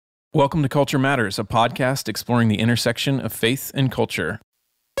Welcome to Culture Matters, a podcast exploring the intersection of faith and culture.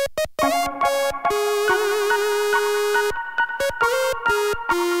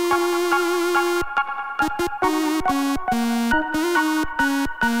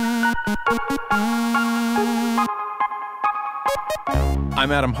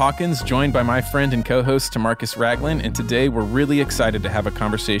 I'm Adam Hawkins, joined by my friend and co-host Tamarcus Ragland, and today we're really excited to have a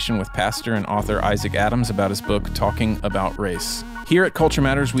conversation with pastor and author Isaac Adams about his book, Talking About Race. Here at Culture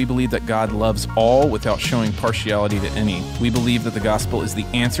Matters, we believe that God loves all without showing partiality to any. We believe that the gospel is the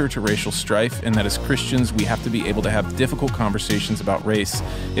answer to racial strife, and that as Christians, we have to be able to have difficult conversations about race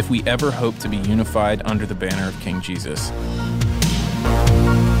if we ever hope to be unified under the banner of King Jesus.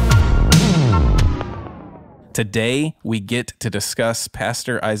 Today, we get to discuss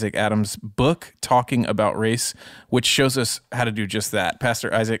Pastor Isaac Adams' book, Talking About Race, which shows us how to do just that.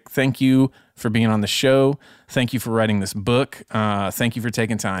 Pastor Isaac, thank you for being on the show. Thank you for writing this book. Thank you for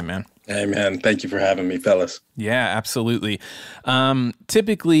taking time, man. Hey, man. Thank you for having me, fellas. Yeah, absolutely.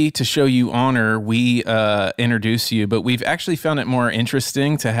 Typically, to show you honor, we introduce you, but we've actually found it more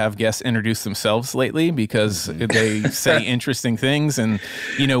interesting to have guests introduce themselves lately because they say interesting things, and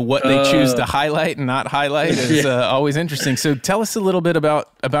you know what they choose to highlight and not highlight is always interesting. So tell us a little bit about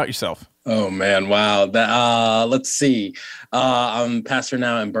yourself. Oh, man. Wow. Let's see. I'm pastor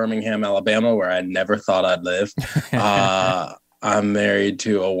now in Birmingham, Alabama, where I never thought I'd live. I'm married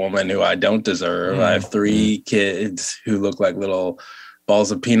to a woman who I don't deserve. I have 3 kids who look like little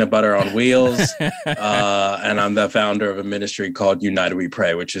balls of peanut butter on wheels. And I'm the founder of a ministry called United We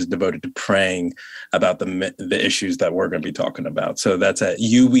Pray, which is devoted to praying about the issues that we're going to be talking about. So that's at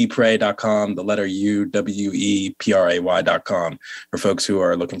uwepray.com, the letter U, WEPRAY.com, for folks who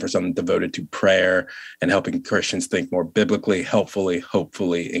are looking for something devoted to prayer and helping Christians think more biblically, helpfully,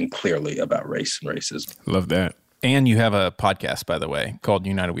 hopefully, and clearly about race and racism. Love that. And you have a podcast, by the way, called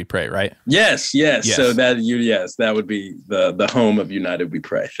United We Pray, right? Yes. So that would be the home of United We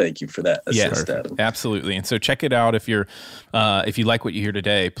Pray. Thank you for that assist, Adam. Absolutely. And so check it out. If you like what you hear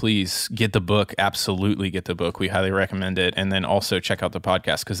today, please get the book. Absolutely get the book. We highly recommend it. And then also check out the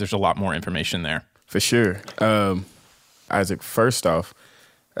podcast because there's a lot more information there. For sure. Isaac, first off,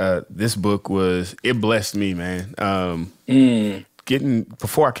 this book it blessed me, man.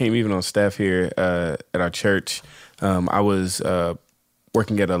 Before I came even on staff here at our church, I was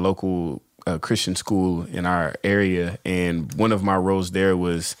working at a local Christian school in our area, and one of my roles there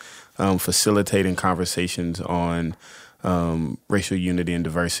was facilitating conversations on racial unity and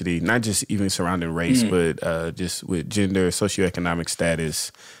diversity, not just even surrounding race, but just with gender, socioeconomic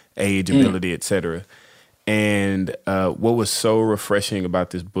status, age, ability, etc. And what was so refreshing about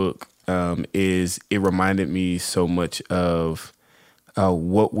this book is it reminded me so much of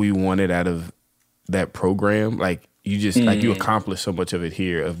what we wanted out of that program. Like you accomplished so much of it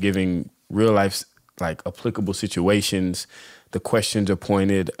here, of giving real life, like applicable situations. The questions are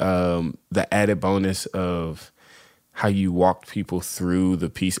pointed, the added bonus of how you walked people through the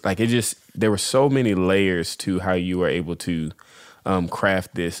piece. Like there were so many layers to how you were able to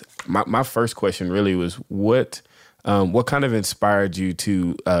craft this. My first question really was what kind of inspired you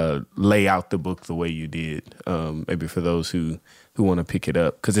to lay out the book the way you did? Maybe for those who want to pick it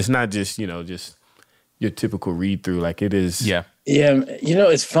up, because it's not just just your typical read through. Like it is. Yeah.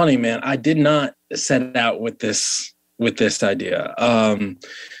 It's funny, man. I did not set out with this idea, and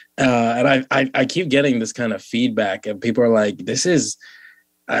I keep getting this kind of feedback, and people are like, "This is."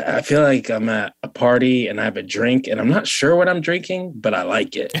 I feel like I'm at a party and I have a drink and I'm not sure what I'm drinking, but I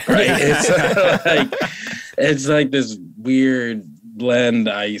like it. Right? It's like this weird blend,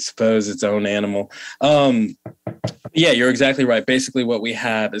 I suppose, its own animal. Yeah, you're exactly right. Basically, what we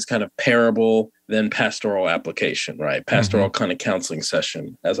have is kind of parable, then pastoral application, right? Pastoral kind of counseling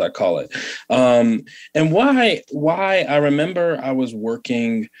session, as I call it. And why I remember I was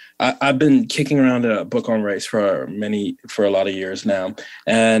working, I've been kicking around a book on race for a lot of years now.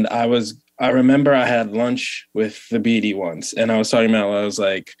 And I remember I had lunch with the BD once, and I was talking about, I was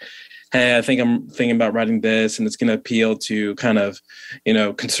like, hey, I think I'm thinking about writing this, and it's going to appeal to kind of,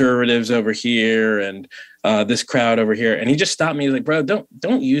 conservatives over here and this crowd over here. And he just stopped me. He's like, bro,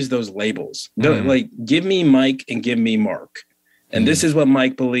 don't use those labels. Don't give me Mike and give me Mark. And this is what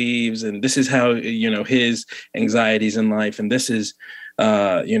Mike believes. And this is how, his anxieties in life. And this is,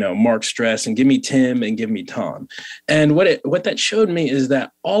 Mark's stress, and give me Tim and give me Tom. And what that showed me is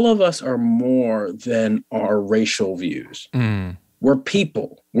that all of us are more than our racial views. we're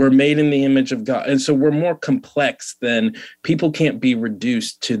people. We're made in the image of God. And so we're more complex than people can't be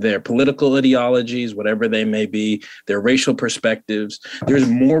reduced to their political ideologies, whatever they may be, their racial perspectives. There's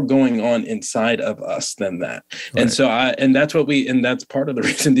more going on inside of us than that. Right. And that's part of the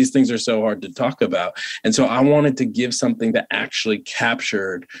reason these things are so hard to talk about. And so I wanted to give something that actually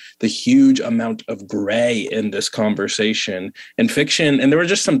captured the huge amount of gray in this conversation and fiction. And there were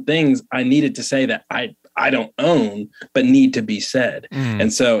just some things I needed to say that I don't own, but need to be said.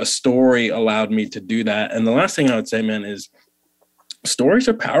 And so a story allowed me to do that. And the last thing I would say, man, is stories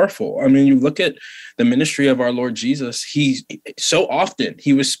are powerful. I mean, you look at the ministry of our Lord Jesus, he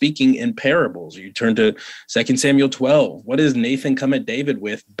was speaking in parables. You turn to 2 Samuel 12. What does Nathan come at David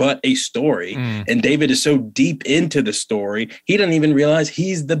with but a story? And David is so deep into the story, he doesn't even realize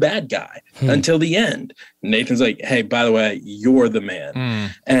he's the bad guy until the end. Nathan's like, hey, by the way, you're the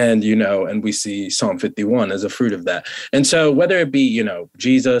man. And, and we see Psalm 51 as a fruit of that. And so whether it be,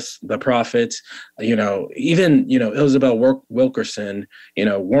 Jesus, the prophets, even, Isabel Wilkerson,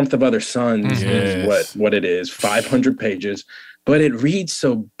 Warmth of Other Suns is what it is, 500 pages, but it reads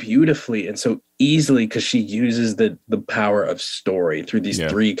so beautifully and so easily because she uses the power of story through these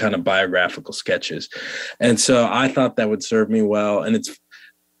three kind of biographical sketches. And so I thought that would serve me well. And it's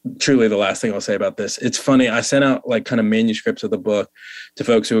truly the last thing I'll say about this. It's funny. I sent out like kind of manuscripts of the book to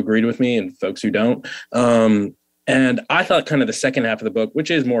folks who agreed with me and folks who don't. And I thought kind of the second half of the book,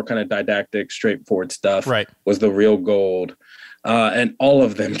 which is more kind of didactic, straightforward stuff, was the real gold. And all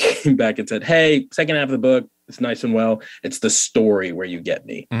of them came back and said, hey, second half of the book, it's nice and well. It's the story where you get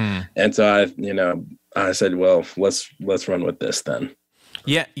me. And so I said, well, let's run with this then.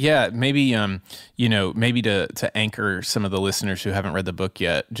 Yeah. Maybe, maybe to anchor some of the listeners who haven't read the book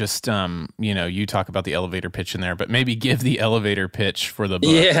yet, just, you talk about the elevator pitch in there, but maybe give the elevator pitch for the book.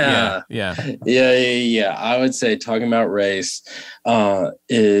 Yeah. I would say Talking About Race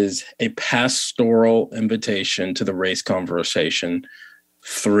is a pastoral invitation to the race conversation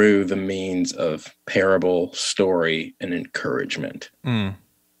through the means of parable, story, and encouragement.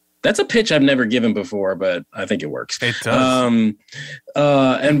 That's a pitch I've never given before, but I think it works. It does.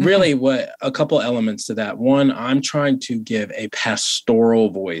 And really a couple elements to that. One, I'm trying to give a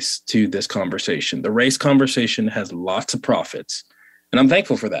pastoral voice to this conversation. The race conversation has lots of prophets, and I'm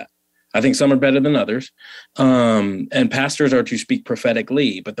thankful for that. I think some are better than others. And pastors are to speak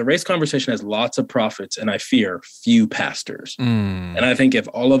prophetically, but the race conversation has lots of prophets, and I fear few pastors. And I think if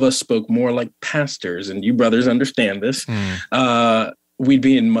all of us spoke more like pastors, and you brothers understand this, we'd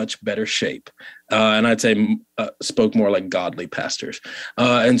be in much better shape. And I'd say spoke more like godly pastors.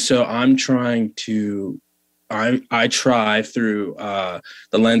 And so I'm trying to, I try through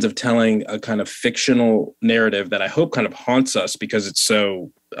the lens of telling a kind of fictional narrative that I hope kind of haunts us because it's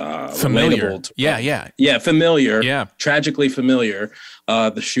so familiar. Relatable. Familiar. Yeah. Tragically familiar.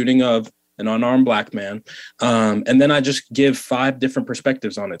 The shooting of an unarmed black man. And then I just give 5 different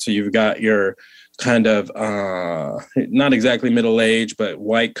perspectives on it. So you've got your kind of not exactly middle-aged, but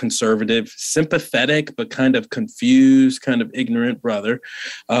white conservative, sympathetic, but kind of confused, kind of ignorant brother.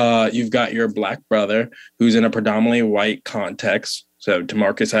 You've got your black brother who's in a predominantly white context. So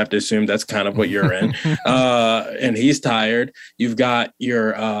DeMarcus, I have to assume that's kind of what you're in. And he's tired. You've got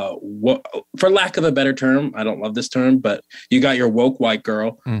your, for lack of a better term, I don't love this term, but you got your woke white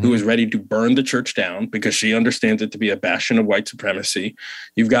girl who is ready to burn the church down because she understands it to be a bastion of white supremacy.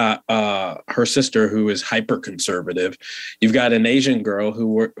 You've got her sister who is hyper conservative. You've got an Asian girl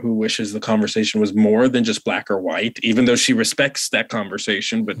who wishes the conversation was more than just black or white, even though she respects that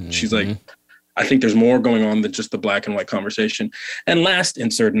conversation. But she's like, I think there's more going on than just the black and white conversation. And last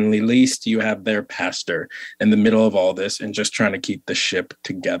and certainly least, you have their pastor in the middle of all this and just trying to keep the ship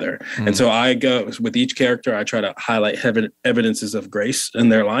together. And so I go with each character, I try to highlight evidences of grace in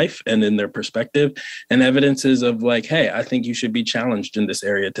their life and in their perspective, and evidences of like, hey, I think you should be challenged in this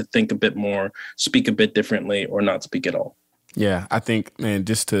area to think a bit more, speak a bit differently, or not speak at all. Yeah, I think, man,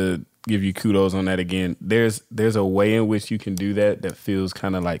 just to give you kudos on that again, there's a way in which you can do that feels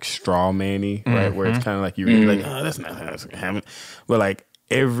kind of like straw man-y, right? Where it's kind of like you're really like, oh, that's not how it's happening. But like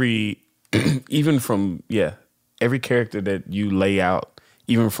every character that you lay out,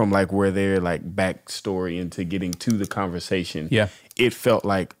 even from like where they're like backstory into getting to the conversation, it felt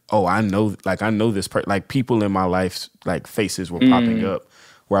like, oh, I know this part. Like people in my life, like faces were popping up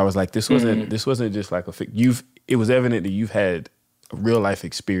where I was like, this wasn't just like it was evident that you've had a real life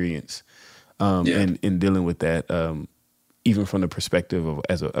experience in dealing with that, even from the perspective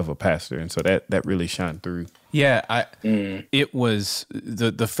of a pastor, and so that really shined through. Yeah, it was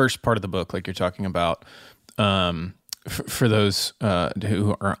the first part of the book, like you're talking about. For those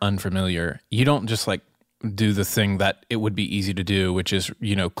who are unfamiliar, you don't just like do the thing that it would be easy to do, which is,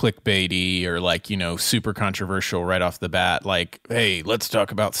 clickbaity or like, super controversial right off the bat, like, hey, let's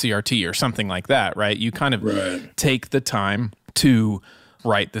talk about CRT or something like that, right? You kind of take the time to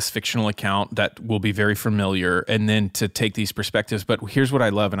write this fictional account that will be very familiar and then to take these perspectives. But here's what I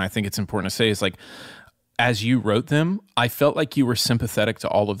love, and I think it's important to say, is like, as you wrote them, I felt like you were sympathetic to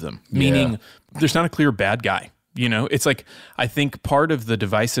all of them, meaning there's not a clear bad guy. It's like, I think part of the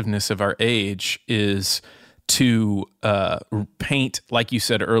divisiveness of our age is to paint, like you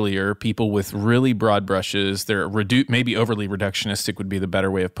said earlier, people with really broad brushes. They're maybe overly reductionistic would be the better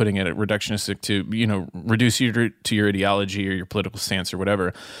way of putting it. Reductionistic to, reduce you to your ideology or your political stance or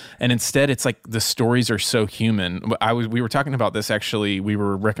whatever. And instead, it's like the stories are so human. We were talking about this, actually. We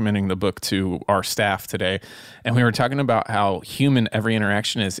were recommending the book to our staff today, and we were talking about how human every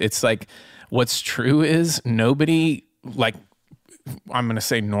interaction is. It's like, what's true is nobody, like, I'm going to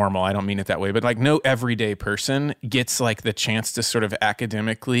say normal, I don't mean it that way, but like no everyday person gets like the chance to sort of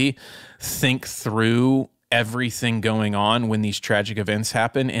academically think through everything going on when these tragic events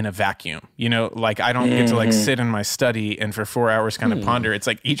happen in a vacuum. Like I don't get to like sit in my study and for 4 hours kind of ponder. It's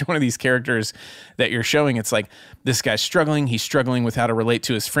like each one of these characters that you're showing, it's like this guy's struggling. He's struggling with how to relate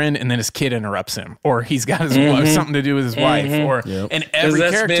to his friend, and then his kid interrupts him, or he's got his something to do with his wife, or and every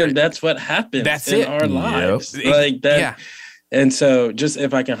character. That's what happens in our lives. Yep. Like that. Yeah. And so just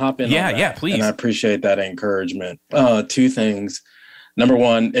if I can hop in on that, please. And I appreciate that encouragement. Two things. Number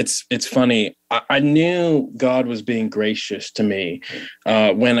one, it's funny. I knew God was being gracious to me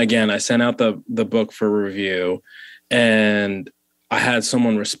when, again, I sent out the book for review, and I had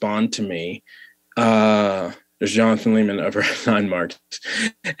someone respond to me. There's Jonathan Lehman over at 9 Marks,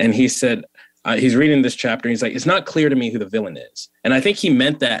 and he said, he's reading this chapter, and he's like, it's not clear to me who the villain is. And I think he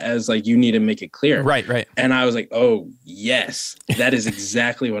meant that as like, you need to make it clear. Right. And I was like, oh, yes, that is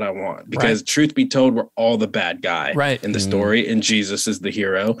exactly what I want. Because truth be told, we're all the bad guy in the story, and Jesus is the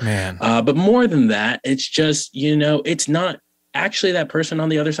hero. Man. But more than that, it's just, it's not actually that person on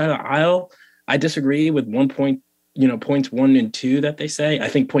the other side of the aisle. I disagree with points 1 and 2 that they say. I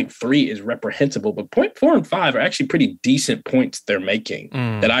think point 3 is reprehensible, but point 4 and 5 are actually pretty decent points they're making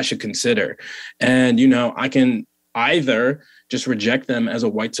that I should consider. And, I can either just reject them as a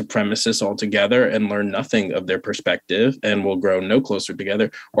white supremacist altogether and learn nothing of their perspective and we'll grow no closer together.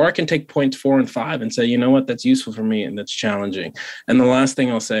 Or I can take points 4 and 5 and say, you know what, that's useful for me and that's challenging. And the last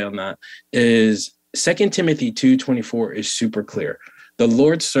thing I'll say on that is 2 Timothy 2:24 is super clear. The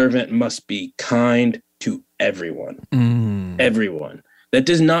Lord's servant must be kind to everyone. Everyone. That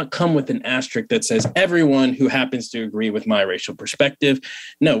does not come with an asterisk that says everyone who happens to agree with my racial perspective.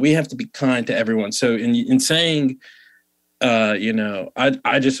 No, we have to be kind to everyone. So in saying,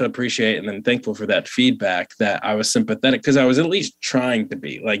 I just appreciate and I'm thankful for that feedback that I was sympathetic, because I was at least trying to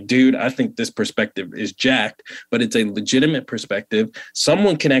be like, dude, I think this perspective is jacked, but it's a legitimate perspective.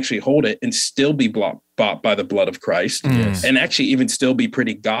 Someone can actually hold it and still be bought by the blood of Christ and actually even still be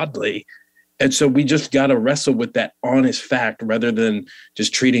pretty godly. And so we just got to wrestle with that honest fact rather than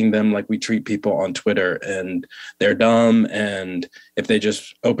just treating them like we treat people on Twitter and they're dumb. And if they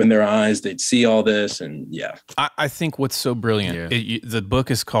just open their eyes, they'd see all this. And I think what's so brilliant, the book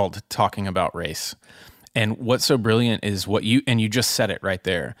is called Talking About Race. And what's so brilliant is you just said it right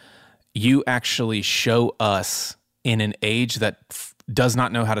there. You actually show us in an age that does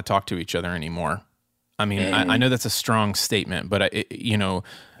not know how to talk to each other anymore. I mean, I know that's a strong statement, but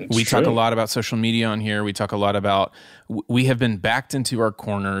we talk a lot about social media on here. We talk a lot about, we have been backed into our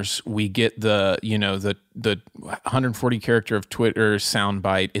corners. We get the 140 character of Twitter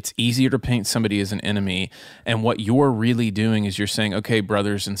soundbite. It's easier to paint somebody as an enemy. And what you're really doing is you're saying, okay,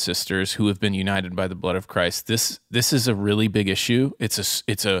 brothers and sisters who have been united by the blood of Christ, this is a really big issue. It's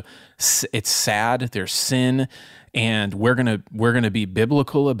sad. There's sin, and we're gonna be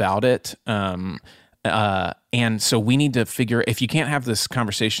biblical about it. And so we need to figure, if you can't have this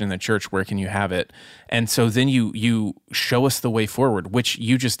conversation in the church, where can you have it? And so then you show us the way forward, which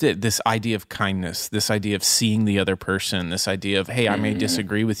you just did. This idea of kindness, this idea of seeing the other person, this idea of, hey, I may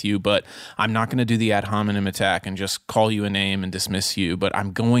disagree with you, but I'm not going to do the ad hominem attack and just call you a name and dismiss you, but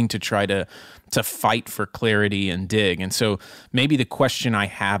I'm going to try to fight for clarity and dig. And so maybe the question I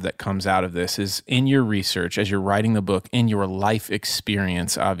have that comes out of this is, in your research, as you're writing the book, in your life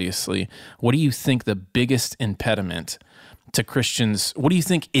experience, obviously, what do you think the biggest impediment to Christians, what do you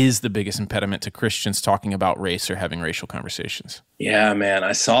think is the biggest impediment to Christians talking about race or having racial conversations? Yeah, man,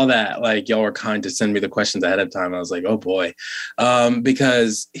 I saw that. Like, y'all were kind to send me the questions ahead of time. I was like, oh boy.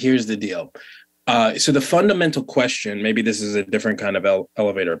 Because here's the deal. So the fundamental question, maybe this is a different kind of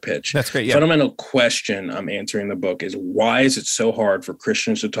elevator pitch. That's great. Yeah. Fundamental question I'm answering in the book is, why is it so hard for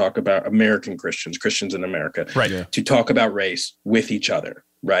Christians to talk about American Christians in America, to talk about race with each other,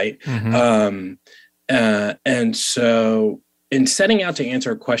 right? Mm-hmm. And so in setting out to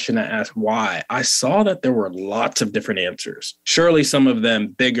answer a question that asked why, I saw that there were lots of different answers. Surely some of them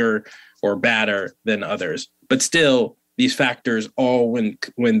bigger or badder than others, but still, these factors all, when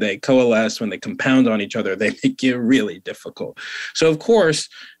they coalesce, when they compound on each other, they make it really difficult. So, of course,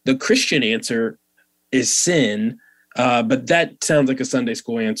 the Christian answer is sin, but that sounds like a Sunday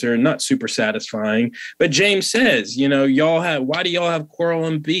school answer, not super satisfying. But James says, why do y'all have quarrel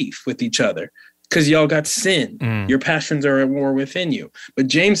and beef with each other? Because y'all got sin. Your passions are at war within you. But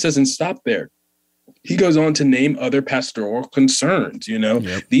James doesn't stop there. He goes on to name other pastoral concerns.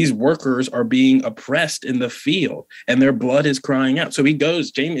 These workers are being oppressed in the field and their blood is crying out. So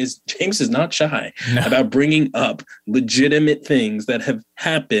James is not shy about bringing up legitimate things that have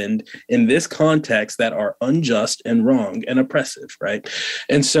happened in this context that are unjust and wrong and oppressive. Right.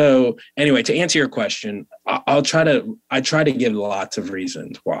 And so anyway, to answer your question, I try to give lots of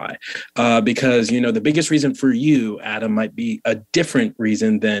reasons why, because, the biggest reason for you, Adam, might be a different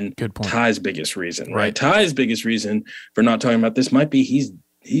reason than Ty's biggest reason. Right. Ty's biggest reason for not talking about this might be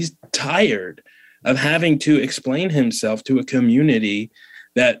he's tired of having to explain himself to a community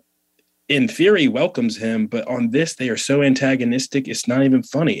that in theory welcomes him, but on this they are so antagonistic it's not even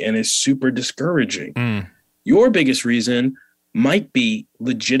funny and it's super discouraging. Your biggest reason might be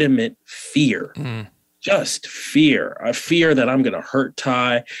legitimate fear. Just fear, a fear that I'm going to hurt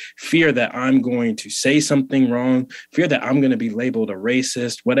Ty, fear that I'm going to say something wrong, fear that I'm going to be labeled a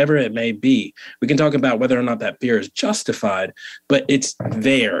racist, whatever it may be. We can talk about whether or not that fear is justified, but it's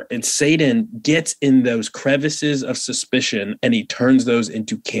there. And Satan gets in those crevices of suspicion and he turns those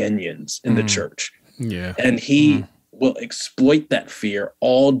into canyons in the church. Yeah. And he will exploit that fear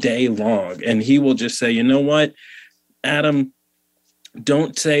all day long. And he will just say, you know what, Adam,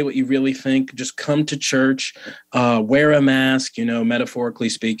 don't say what you really think. Just come to church, wear a mask, metaphorically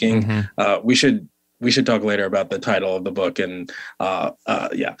speaking. We should talk later about the title of the book and but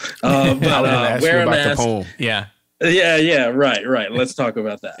wear a mask. The poem. Yeah. Yeah, right. Let's talk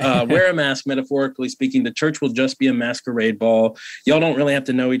about that. Wear a mask, metaphorically speaking. The church will just be a masquerade ball. Y'all don't really have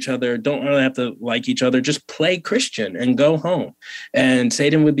to know each other, don't really have to like each other. Just play Christian and go home. And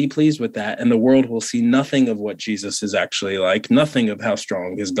Satan would be pleased with that. And the world will see nothing of what Jesus is actually like, nothing of how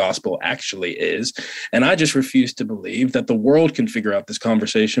strong his gospel actually is. And I just refuse to believe that the world can figure out this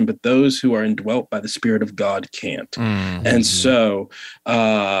conversation, but those who are indwelt by the Spirit of God can't. And so,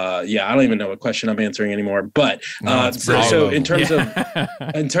 I don't even know what question I'm answering anymore, but so in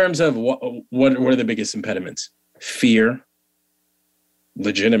terms of what are the biggest impediments? Fear,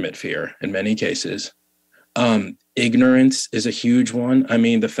 legitimate fear in many cases. Ignorance is a huge one. I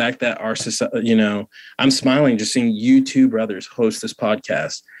mean, the fact that our society, I'm smiling just seeing you two brothers host this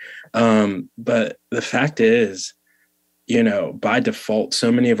podcast. But the fact is, by default,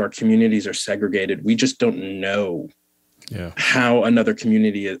 so many of our communities are segregated. We just don't know how another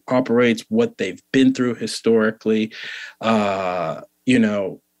community operates, what they've been through historically.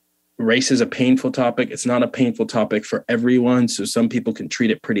 Race is a painful topic. It's not a painful topic for everyone. So some people can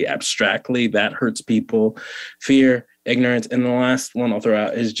treat it pretty abstractly. That hurts people. Fear, ignorance. And the last one I'll throw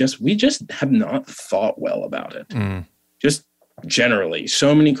out is we just have not thought well about it. Just generally,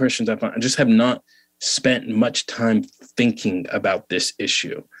 so many Christians I find just have not spent much time thinking about this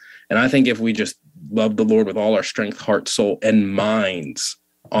issue. And I think if we just love the Lord with all our strength, heart, soul, and minds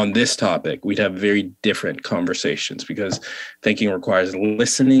on this topic, we'd have very different conversations, because thinking requires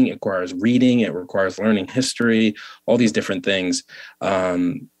listening, it requires reading, it requires learning history, all these different things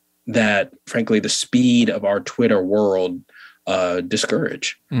that, frankly, the speed of our Twitter world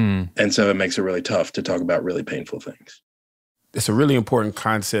discourage. And so it makes it really tough to talk about really painful things. It's a really important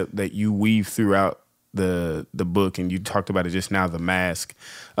concept that you weave throughout the book, and you talked about it just now, the mask.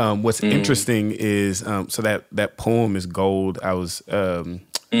 What's interesting is so that poem is gold. I was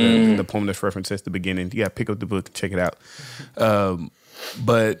the poem that's referenced at the beginning. You got to pick up the book and check it out.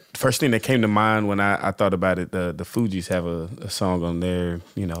 But first thing that came to mind when I thought about it, the Fugees have a song on there,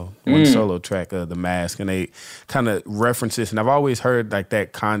 one solo track, The Mask, and they kind of reference this. And I've always heard like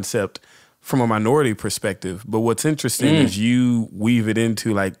that concept from a minority perspective. But what's interesting is you weave it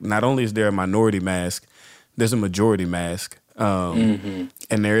into, like, not only is there a minority mask, there's a majority mask. And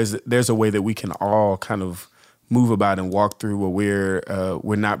there's a way that we can all kind of move about and walk through where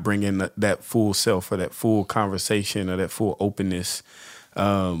we're not bringing that full self or that full conversation or that full openness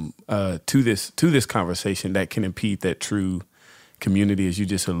to this conversation that can impede that true community, as you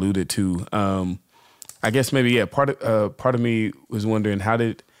just alluded to. I guess maybe part of me was wondering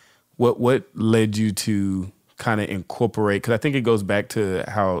what led you to kind of incorporate, because I think it goes back to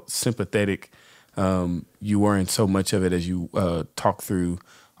how sympathetic you were in so much of it as you talk through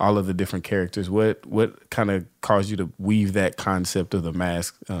all of the different characters. What kind of caused you to weave that concept of the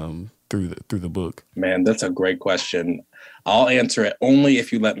mask through the book? Man, that's a great question. I'll answer it only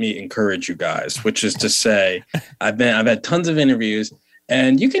if you let me encourage you guys, which is to say, I've had tons of interviews,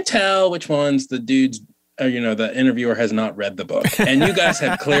 and you can tell which ones the dudes, the interviewer has not read the book. And you guys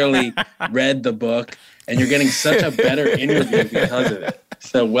have clearly read the book, and you're getting such a better interview because of it.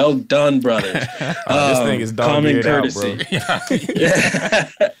 So well done, brothers. This thing is common courtesy. Out, bro. Yeah.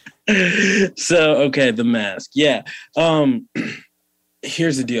 So, okay, the mask. Yeah.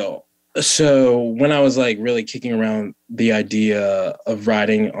 Here's the deal. So when I was like really kicking around the idea of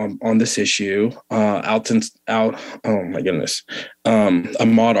writing on this issue, oh my goodness,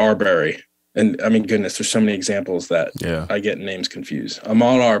 Ahmaud Arbery. And I mean, goodness, there's so many examples that I get names confused.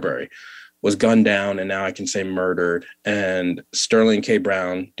 Ahmaud Arbery was gunned down, and now I can say murdered. And Sterling K.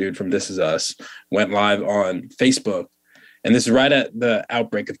 Brown, dude from This Is Us, went live on Facebook. And this is right at the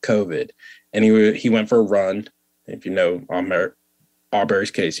outbreak of COVID. And he went for a run. If you know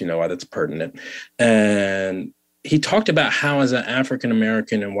Arbery's case, you know why that's pertinent. And he talked about how, as an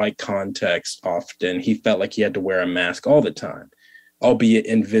African-American in white context, often he felt like he had to wear a mask all the time, albeit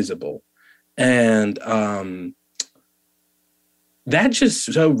invisible. And that just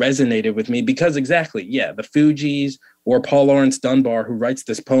so resonated with me because the Fugees or Paul Laurence Dunbar, who writes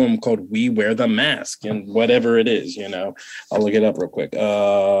this poem called We Wear the Mask, and whatever it is, I'll look it up real quick.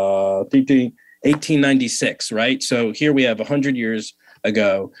 1896, right? So here we have 100 years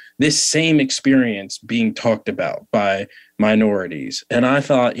ago, this same experience being talked about by minorities. And I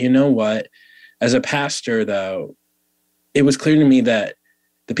thought, you know what? As a pastor, though, it was clear to me that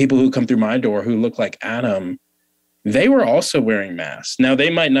the people who come through my door who look like Adam, they were also wearing masks. Now, they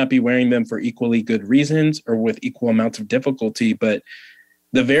might not be wearing them for equally good reasons or with equal amounts of difficulty, but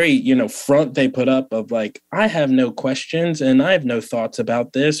the very, front they put up of like, I have no questions and I have no thoughts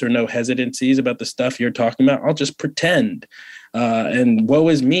about this or no hesitancies about the stuff you're talking about. I'll just pretend. And woe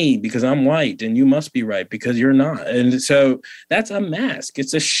is me because I'm white and you must be right because you're not. And so that's a mask.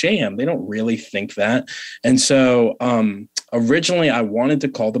 It's a sham. They don't really think that. And so originally I wanted to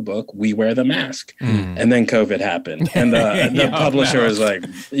call the book We Wear the Mask. And then COVID happened. And the publisher was like,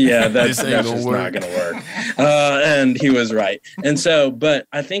 yeah, that's just not going to work. And he was right. And so, but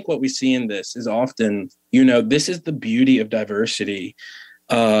I think what we see in this is often, this is the beauty of diversity.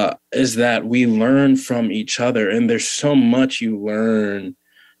 Is that we learn from each other. And there's so much you learn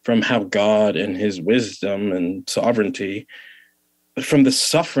from how God and his wisdom and sovereignty, from the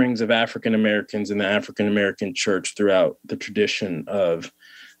sufferings of African Americans in the African American church throughout the tradition of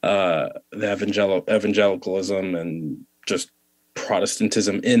the evangelicalism and just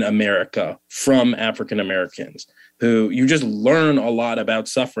Protestantism in America from African Americans, who you just learn a lot about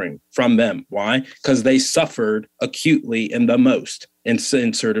suffering from them. Why? Because they suffered acutely and the most in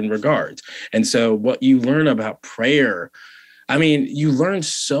certain regards. And so what you learn about prayer, I mean, you learn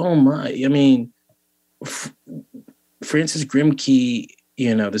so much. I mean, Francis Grimke,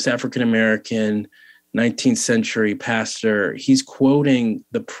 this African-American 19th century pastor, he's quoting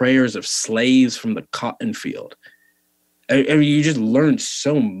the prayers of slaves from the cotton field. I mean, you just learn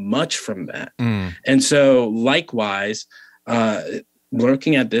so much from that. And so likewise,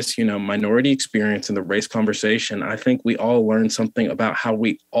 looking at this, minority experience in the race conversation, I think we all learn something about how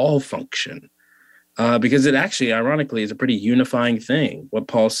we all function. Because it actually, ironically, is a pretty unifying thing. What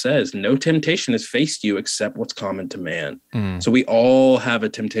Paul says, no temptation has faced you except what's common to man. So we all have a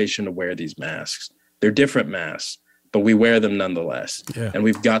temptation to wear these masks. They're different masks, but we wear them nonetheless. Yeah. And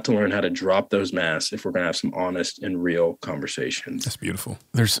we've got to learn how to drop those masks if we're going to have some honest and real conversations. That's beautiful.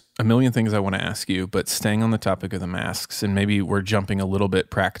 There's a million things I want to ask you, but staying on the topic of the masks, and maybe we're jumping a little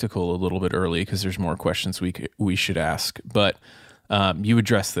bit practical a little bit early because there's more questions we should ask. But you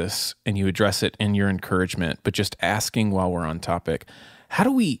address this and you address it in your encouragement, but just asking while we're on topic, how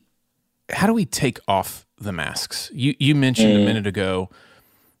do we take off the masks? You mentioned a minute ago,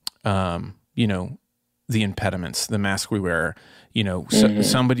 the impediments, the mask we wear,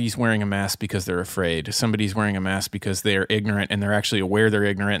 somebody's wearing a mask because they're afraid. Somebody's wearing a mask because they're ignorant and they're actually aware they're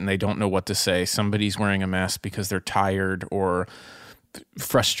ignorant and they don't know what to say. Somebody's wearing a mask because they're tired or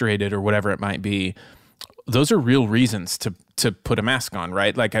frustrated or whatever it might be. Those are real reasons to put a mask on,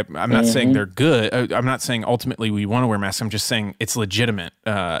 right? Like I'm not saying they're good. I'm not saying ultimately we want to wear masks. I'm just saying it's legitimate,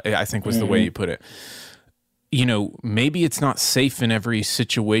 I think was the way you put it. maybe it's not safe in every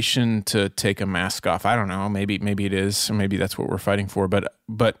situation to take a mask off. I don't know. Maybe it is. Or maybe that's what we're fighting for.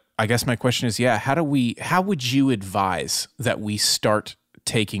 But I guess my question is, how would you advise that we start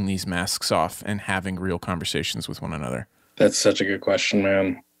taking these masks off and having real conversations with one another? That's such a good question,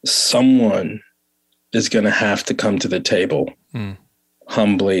 man. Someone is going to have to come to the table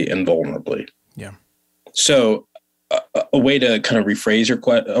humbly and vulnerably. Yeah. So a way to kind of rephrase your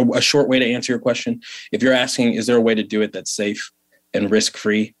question, a short way to answer your question, if you're asking, is there a way to do it that's safe and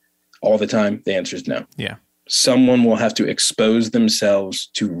risk-free all the time? The answer is no. Yeah. Someone will have to expose themselves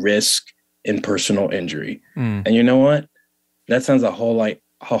to risk and personal injury. And you know what? That sounds a whole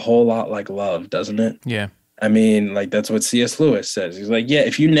lot like love, doesn't it? Yeah. I mean, like, that's what C.S. Lewis says. He's like, yeah,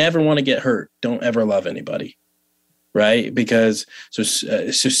 if you never want to get hurt, don't ever love anybody. Right? Because so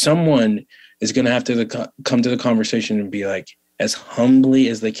someone is going to have to come to the conversation and be like, as humbly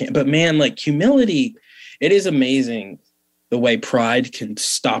as they can. But man, like, humility, it is amazing the way pride can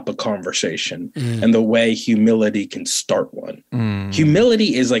stop a conversation and the way humility can start one.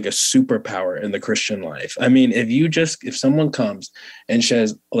 Humility is like a superpower in the Christian life. I mean, if someone comes and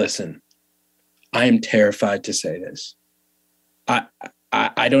says, listen, I am terrified to say this.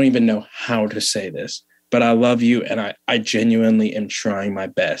 I don't even know how to say this, but I love you and I genuinely am trying my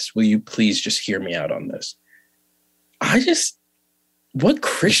best. Will you please just hear me out on this? What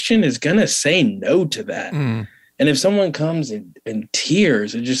Christian is going to say no to that? And if someone comes in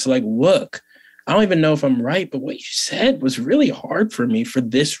tears and just like, look, I don't even know if I'm right, but what you said was really hard for me for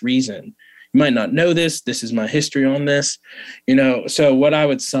this reason. You might not know this. This is my history on this. So what I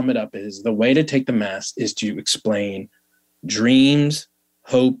would sum it up is the way to take the mask is to explain dreams,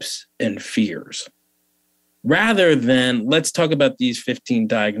 hopes, and fears. Rather than let's talk about these 15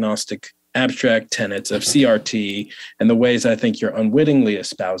 diagnostic abstract tenets of CRT and the ways I think you're unwittingly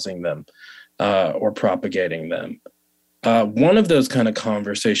espousing them. Or propagating them. One of those kind of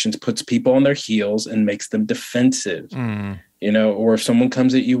conversations puts people on their heels and makes them defensive, or if someone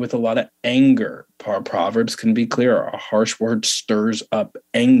comes at you with a lot of anger, Proverbs can be clear, a harsh word stirs up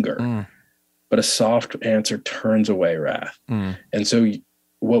anger, but a soft answer turns away wrath. And so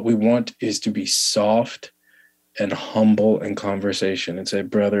what we want is to be soft and humble in conversation and say,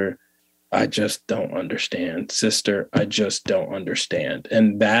 brother, I just don't understand. Sister, I just don't understand.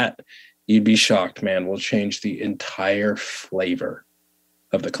 And that, you'd be shocked, man, will change the entire flavor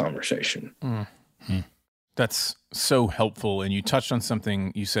of the conversation. That's so helpful. And you touched on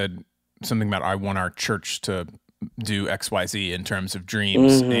something, you said something about, I want our church to do XYZ in terms of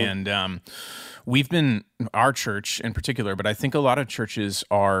dreams. And our church in particular, but I think a lot of churches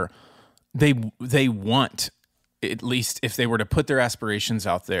they want, at least if they were to put their aspirations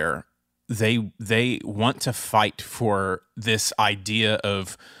out there, they want to fight for this idea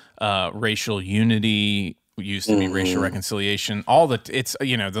of racial unity, used to be racial reconciliation,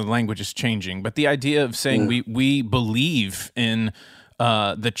 the language is changing, but the idea of saying we believe in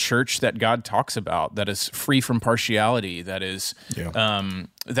the church that God talks about, that is free from partiality, that is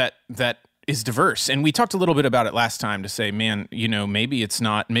that is diverse. And we talked a little bit about it last time to say, man, maybe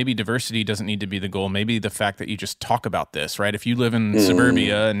diversity doesn't need to be the goal. Maybe the fact that you just talk about this, right? If you live in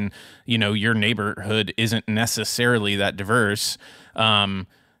suburbia and your neighborhood isn't necessarily that diverse,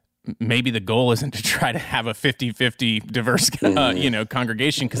 maybe the goal isn't to try to have a 50-50 diverse,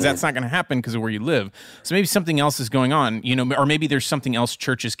 congregation, because that's not going to happen because of where you live. So maybe something else is going on, or maybe there's something else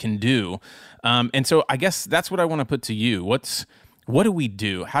churches can do. And so I guess that's what I want to put to you. What do we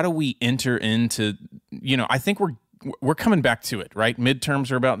do? How do we enter into, I think we're coming back to it, right?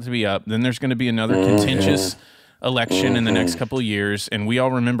 Midterms are about to be up. Then there's going to be another contentious election in the next couple of years. And we all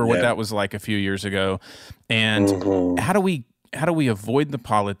remember what that was like a few years ago. And how do we avoid the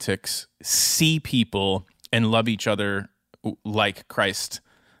politics, see people, and love each other like Christ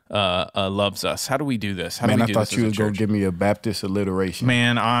loves us? How do we do this? I thought you were going to give me a Baptist alliteration.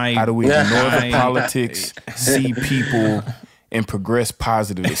 Man, how do we ignore the politics, see people, and progress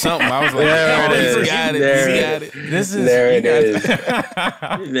positively? Something. I was like, there it is. There it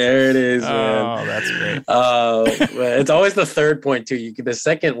is, man. Oh, that's great. It's always the third point too. The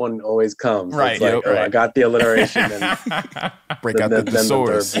second one always comes. Right. It's like, I got the alliteration. And break out the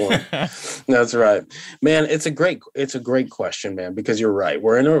thesaurus. The third point. That's right, man. It's a great question, man, because you're right.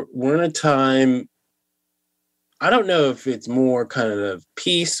 We're in a time. I don't know if it's more kind of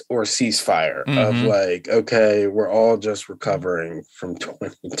peace or ceasefire of like, okay, we're all just recovering from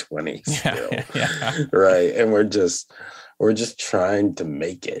 2020 still, right? And we're just trying to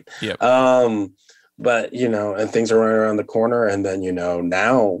make it. Yep. But and things are running around the corner, and then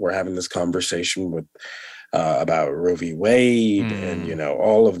now we're having this conversation with about Roe v. Wade and, you know,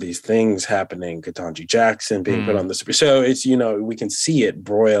 all of these things happening, Ketanji Jackson being put on the Supreme. So it's, you know, we can see it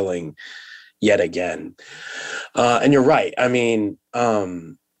broiling yet again. And you're right. I mean,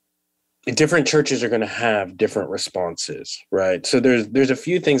 different churches are going to have different responses, right? So there's a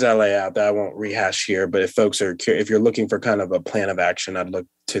few things I lay out that I won't rehash here, but if folks are curious, if you're looking for kind of a plan of action, I'd look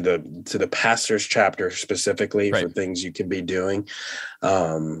to the pastor's chapter specifically for things you can be doing,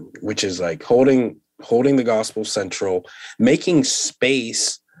 which is like holding the gospel central, making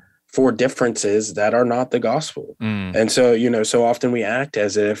space for differences that are not the gospel. And so, you know, so often we act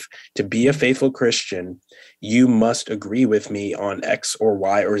as if to be a faithful Christian, you must agree with me on X or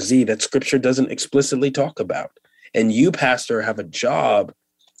Y or Z that scripture doesn't explicitly talk about. And you, pastor, have a job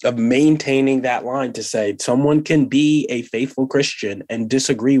of maintaining that line to say someone can be a faithful Christian and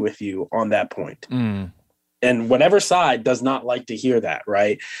disagree with you on that point. And whatever side does not like to hear that,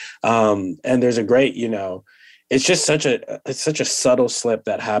 right? And there's a great, you know, it's just such a subtle slip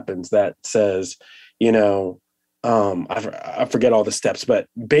that happens that says, you know, I forget all the steps, but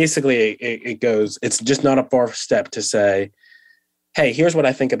basically it goes, it's just not a far step to say, hey, here's what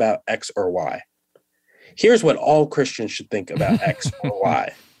I think about X or Y. Here's what all Christians should think about X or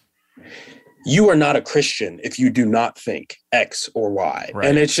Y. You are not a Christian if you do not think X or Y. Right.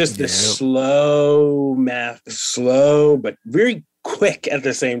 And it's just this slow, but very quick at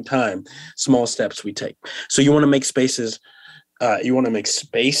the same time, small steps we take. So you want to make spaces. You want to make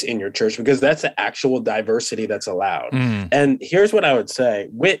space in your church because that's the actual diversity that's allowed. And here's what I would say.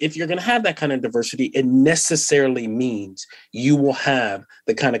 If you're going to have that kind of diversity, it necessarily means you will have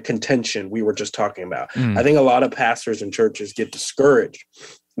the kind of contention we were just talking about. I think a lot of pastors and churches get discouraged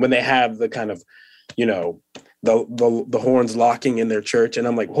when they have the kind of, you know, the horns locking in their church. And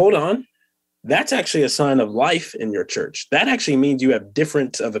I'm like, hold on. That's actually a sign of life in your church. That actually means you have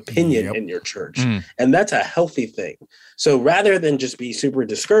difference of opinion in your church. And that's a healthy thing. So rather than just be super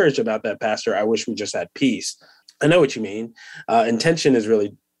discouraged about that, pastor, I wish we just had peace. I know what you mean. Intention is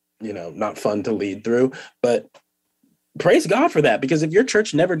really, you know, not fun to lead through, but praise God for that. Because if your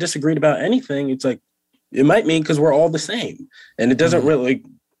church never disagreed about anything, it's like, it might mean because we're all the same. And it doesn't really,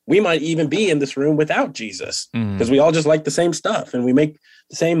 we might even be in this room without Jesus because we all just like the same stuff and we make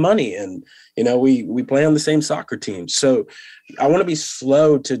the same money and, you know, we play on the same soccer team. So I want to be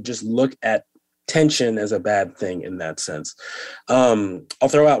slow to just look at tension as a bad thing in that sense. I'll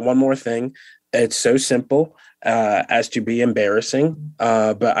throw out one more thing. It's so simple as to be embarrassing,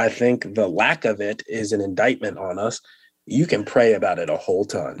 but I think the lack of it is an indictment on us. You can pray about it a whole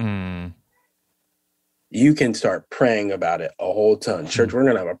ton. You can start praying about it a whole ton. Church, we're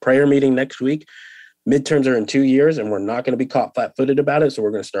going to have a prayer meeting next week. Midterms are in 2 years, and we're not going to be caught flat-footed about it, so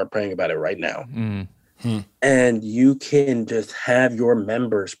we're going to start praying about it right now. And you can just have your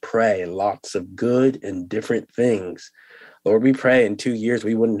members pray lots of good and different things. Lord, we pray in 2 years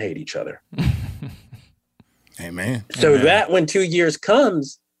we wouldn't hate each other. Amen. So that when 2 years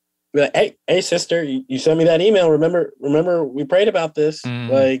comes, like, hey, sister, you sent me that email. Remember we prayed about this,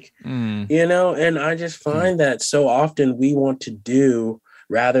 you know, and I just find that so often we want to do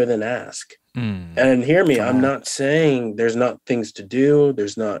rather than ask. And hear me, I'm not saying there's not things to do.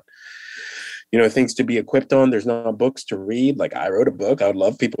 There's not, you know, things to be equipped on. There's not books to read. Like I wrote a book. I would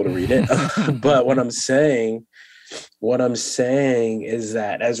love people to read it. But what I'm saying is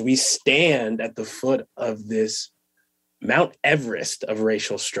that as we stand at the foot of this Mount Everest of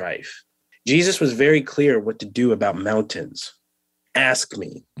racial strife, Jesus was very clear what to do about mountains. Ask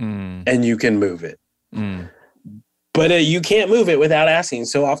me and you can move it. But you can't move it without asking.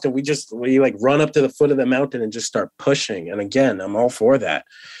 So often we like run up to the foot of the mountain and just start pushing. And again, I'm all for that,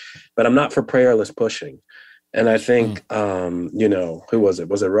 but I'm not for prayerless pushing. And I think, you know, who was it?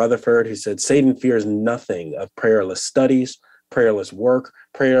 Was it Rutherford who said, Satan fears nothing of prayerless studies, prayerless work,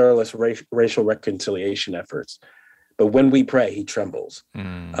 prayerless racial reconciliation efforts. But when we pray, he trembles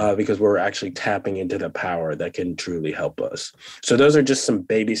because we're actually tapping into the power that can truly help us. So those are just some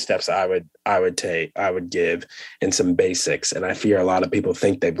baby steps I would give and some basics. And I fear a lot of people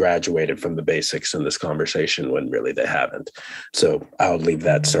think they've graduated from the basics in this conversation when really they haven't. So I'll leave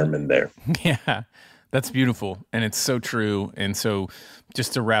that sermon there. Yeah, that's beautiful. And it's so true. And so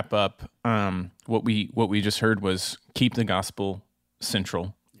just to wrap up, what we just heard was keep the gospel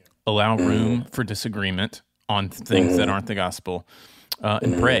central, allow room for disagreement on things that aren't the gospel,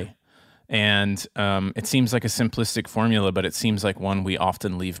 and pray. And it seems like a simplistic formula, but it seems like one we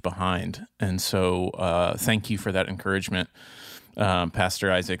often leave behind. And so thank you for that encouragement.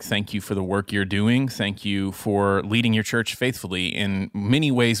 Pastor Isaac, thank you for the work you're doing. Thank you for leading your church faithfully in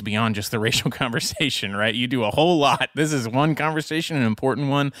many ways beyond just the racial conversation, right? You do a whole lot. This is one conversation, an important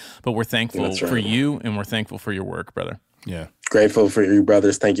one, but we're thankful for you and we're thankful for your work, brother. Yeah. Grateful for you,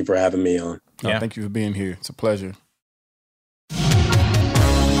 brothers. Thank you for having me on. No, thank you for being here. It's a pleasure.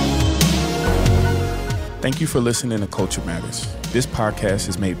 Thank you for listening to Culture Matters. This podcast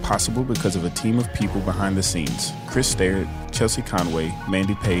is made possible because of a team of people behind the scenes: Chris Starrett, Chelsea Conway,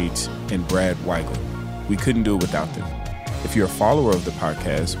 Mandy Page, and Brad Weigel. We couldn't do it without them. If you're a follower of the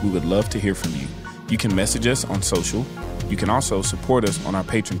podcast, we would love to hear from you. You can message us on social. You can also support us on our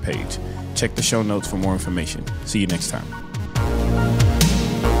Patreon page. Check the show notes for more information. See you next time.